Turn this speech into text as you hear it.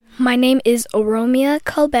My name is Oromia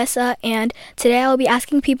Kalbesa, and today I will be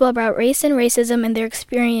asking people about race and racism and their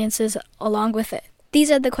experiences along with it.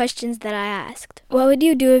 These are the questions that I asked. What would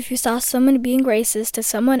you do if you saw someone being racist to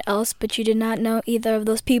someone else but you did not know either of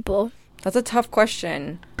those people? That's a tough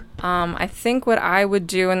question. I think what I would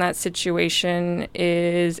do in that situation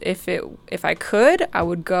is if I could, I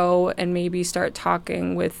would go and maybe start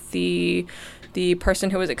talking with the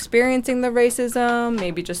person who was experiencing the racism,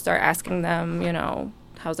 maybe just start asking them,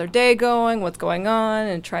 how's their day going, what's going on,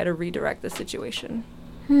 and try to redirect the situation.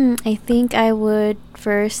 I think I would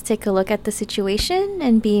first take a look at the situation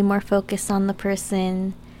and be more focused on the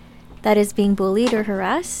person that is being bullied or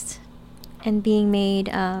harassed and being made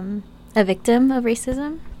a victim of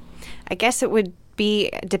racism. I guess it would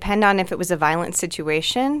depend on if it was a violent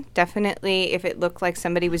situation. Definitely, if it looked like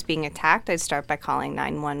somebody was being attacked, I'd start by calling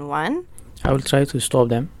 911. I will try to stop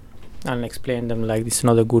them and explain them like this is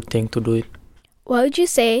not a good thing to do it. What would you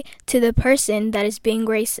say to the person that is being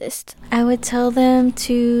racist? I would tell them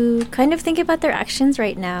to kind of think about their actions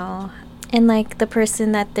right now and like the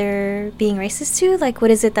person that they're being racist to, like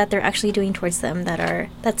what is it that they're actually doing towards them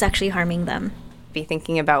that's actually harming them. Be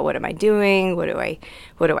thinking about what am I doing? What do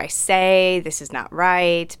I say? This is not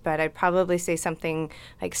right. But I'd probably say something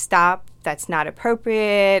like, stop, that's not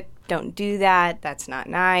appropriate. Don't do that. That's not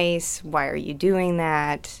nice. Why are you doing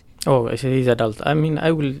that? Oh, I see he's adult. I mean,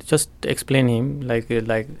 I will just explain him like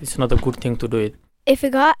it's not a good thing to do it. If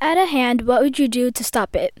it got out of hand, what would you do to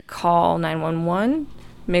stop it? Call 911.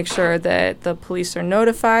 Make sure that the police are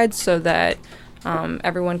notified so that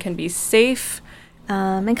everyone can be safe.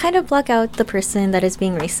 And kind of block out the person that is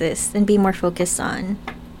being racist and be more focused on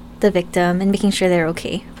the victim and making sure they're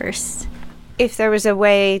okay first. If there was a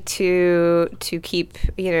way to keep,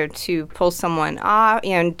 to pull someone off,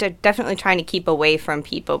 definitely trying to keep away from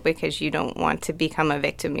people because you don't want to become a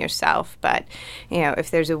victim yourself. But,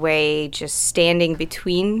 if there's a way just standing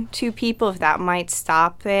between two people, if that might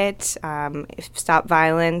stop it, stop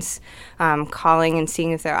violence, calling and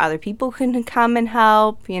seeing if there are other people who can come and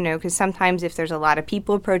help, because sometimes if there's a lot of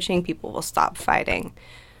people approaching, people will stop fighting.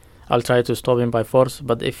 I'll try to stop him by force,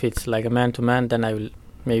 but if it's like a man-to-man, then I will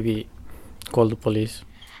maybe call the police.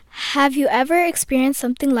 Have you ever experienced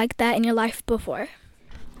something like that in your life before?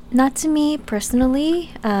 Not to me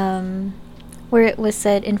personally, where it was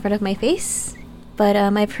said in front of my face, but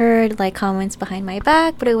I've heard like comments behind my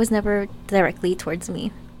back, but it was never directly towards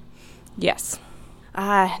me. Yes.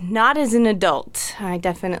 Not as an adult. I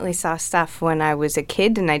definitely saw stuff when I was a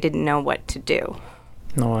kid and I didn't know what to do.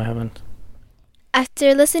 No, I haven't.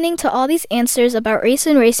 After listening to all these answers about race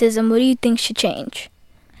and racism, what do you think should change?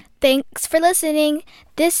 Thanks for listening.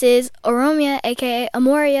 This is Oromia, aka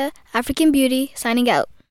Amoria, African Beauty, signing out.